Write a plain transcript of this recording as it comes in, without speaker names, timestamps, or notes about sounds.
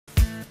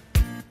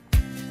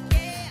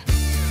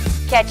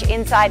Catch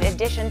Inside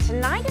Edition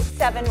tonight at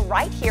 7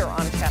 right here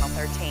on Channel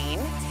 13.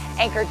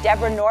 Anchor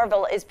Deborah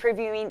Norville is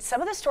previewing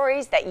some of the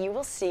stories that you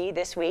will see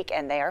this week,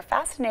 and they are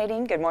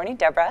fascinating. Good morning,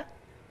 Deborah.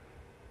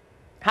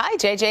 Hi,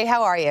 JJ.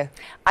 How are you?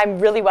 I'm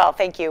really well,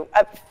 thank you.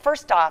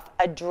 First off,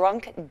 a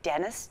drunk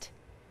dentist.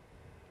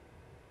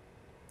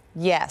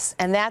 Yes,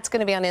 and that's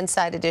going to be on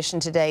Inside Edition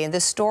today. And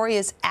this story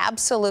is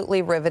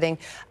absolutely riveting,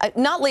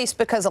 not least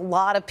because a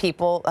lot of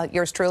people,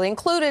 yours truly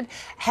included,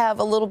 have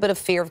a little bit of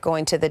fear of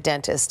going to the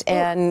dentist.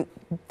 And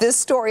this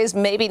story is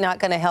maybe not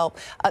going to help.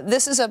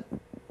 This is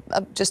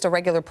just a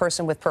regular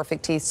person with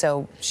perfect teeth,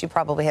 so she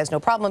probably has no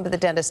problem with the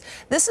dentist.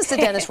 This is the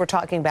dentist we're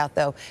talking about,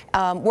 though,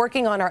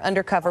 working on our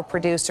undercover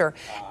producer.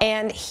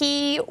 And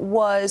he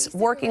was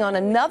working on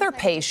another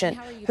patient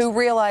who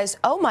realized,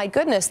 oh, my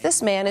goodness,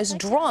 this man is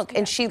drunk.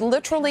 And she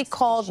literally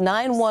called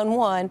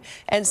 911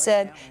 and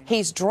said,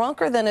 he's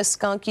drunker than a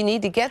skunk. You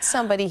need to get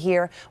somebody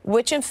here,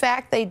 which, in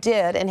fact, they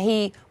did. And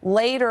he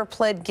later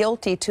pled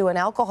guilty to an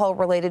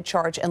alcohol-related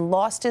charge and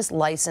lost his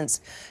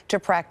license to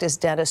practice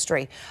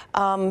dentistry.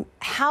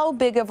 How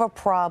big of a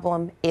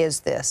problem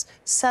is this?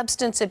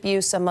 Substance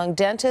abuse among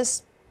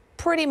dentists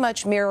pretty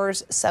much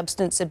mirrors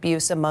substance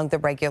abuse among the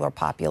regular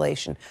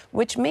population,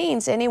 which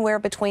means anywhere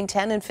between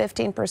 10 and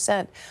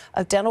 15%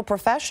 of dental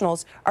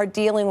professionals are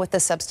dealing with the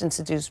substance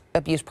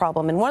abuse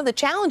problem. And one of the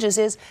challenges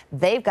is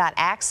they've got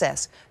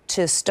access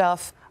to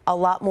stuff a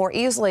lot more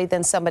easily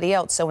than somebody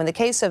else. So in the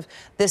case of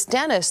this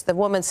dentist, the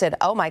woman said,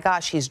 oh my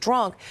gosh, he's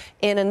drunk.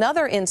 In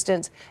another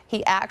instance,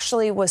 he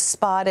actually was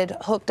spotted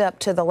hooked up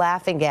to the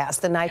laughing gas,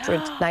 the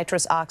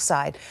nitrous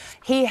oxide.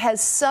 He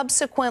has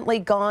subsequently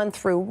gone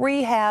through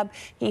rehab.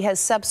 He has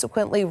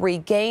subsequently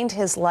regained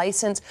his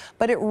license,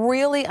 but it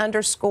really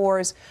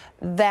underscores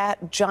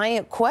that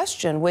giant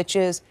question, which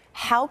is,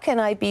 how can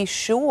I be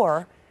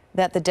sure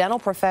that the dental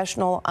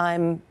professional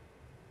I'm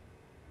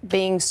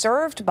being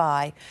served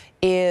by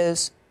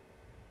is,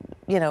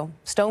 you know,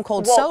 stone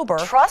cold sober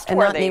and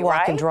not me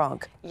walking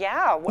drunk.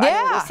 Yeah,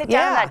 I mean, we sit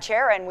down in that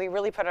chair and we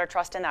really put our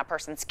trust in that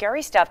person.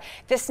 Scary stuff.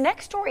 This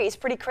next story is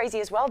pretty crazy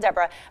as well,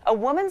 Deborah. A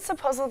woman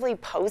supposedly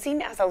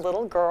posing as a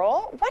little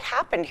girl. What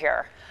happened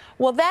here?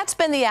 Well, that's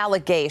been the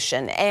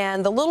allegation,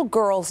 and the little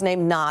girl's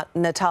named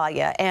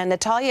Natalia, and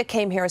Natalia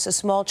came here as a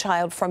small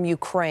child from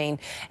Ukraine,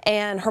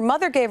 and her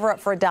mother gave her up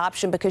for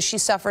adoption because she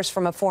suffers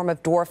from a form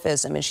of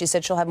dwarfism, and she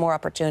said she'll have more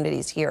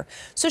opportunities here.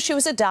 So she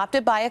was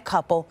adopted by a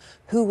couple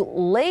who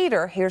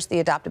later, here's the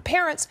adopted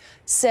parents,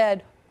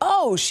 said,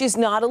 oh, she's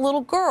not a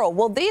little girl.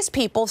 Well, these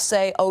people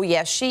say, oh,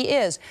 yes, she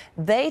is.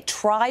 They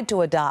tried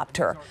to adopt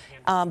her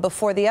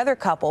before the other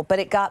couple, but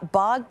it got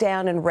bogged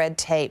down in red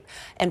tape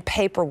and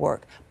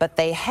paperwork. But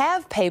they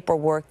have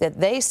paperwork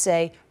that they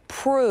say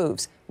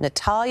proves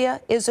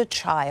Natalia is a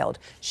child.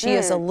 She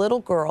is a little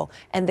girl,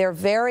 and they're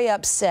very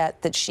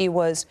upset that she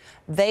was,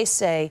 they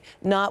say,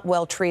 not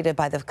well treated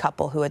by the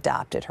couple who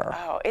adopted her.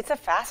 Oh, it's a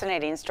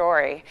fascinating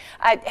story.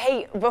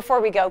 Hey, before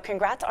we go,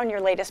 congrats on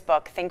your latest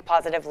book, Think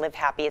Positive, Live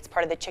Happy. It's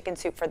part of the Chicken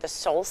Soup for the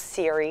Soul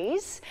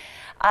series.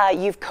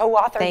 You've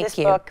co-authored this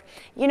book.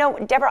 You know,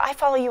 Deborah, I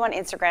follow you on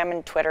Instagram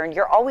and Twitter, and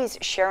you're always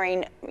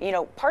sharing, you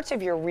know, parts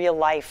of your real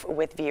life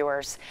with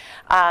viewers.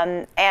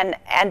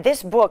 And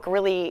this book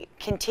really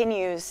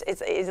continues,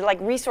 is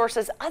like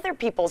resources other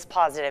people's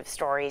positive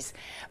stories.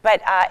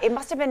 But it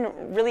must have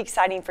been really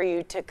exciting for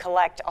you to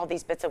collect all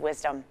these bits of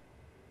wisdom.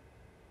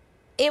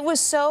 It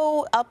was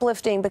so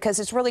uplifting because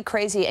it's really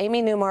crazy.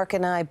 Amy Newmark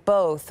and I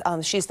both,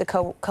 she's the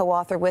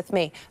co-author with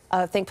me,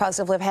 Think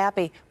Positive, Live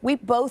Happy. We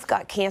both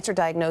got cancer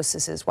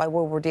diagnoses while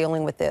we were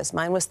dealing with this.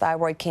 Mine was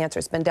thyroid cancer.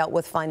 It's been dealt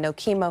with fine, no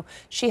chemo.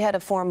 She had a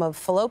form of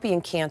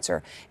fallopian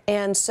cancer.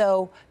 And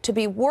so to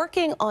be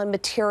working on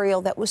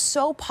material that was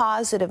so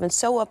positive and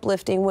so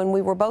uplifting when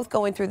we were both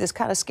going through this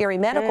kind of scary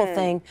medical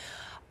thing,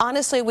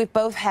 honestly, we've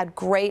both had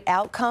great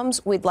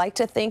outcomes. We'd like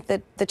to think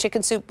that the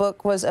Chicken Soup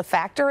book was a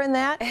factor in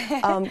that.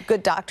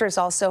 Good doctors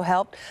also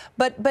helped.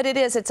 But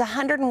it's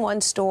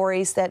 101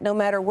 stories that no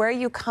matter where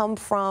you come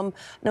from,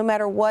 no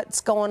matter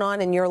what's going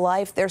on in your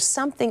life, there's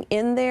something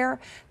in there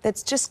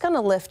that's just going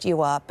to lift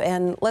you up.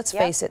 And let's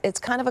face it, it's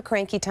kind of a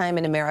cranky time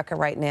in America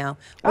right now.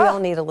 We all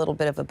need a little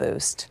bit of a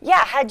boost.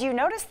 Yeah, had you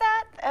noticed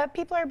that?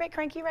 People are a bit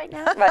cranky right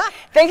now. But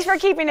thanks for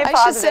keeping it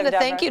positive, I should send a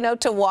thank you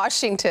note to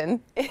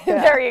Washington.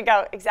 There you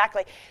go,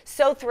 exactly.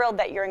 So thrilled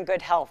that you're in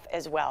good health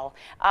as well.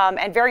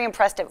 And very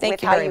impressed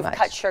with how you've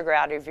cut sugar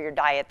out of your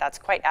diet. That's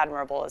quite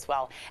admirable as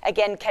well.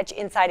 Again, catch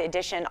Inside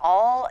Edition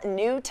all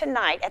new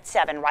tonight at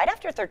 7, right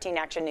after 13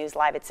 Action News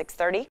Live at 6:30.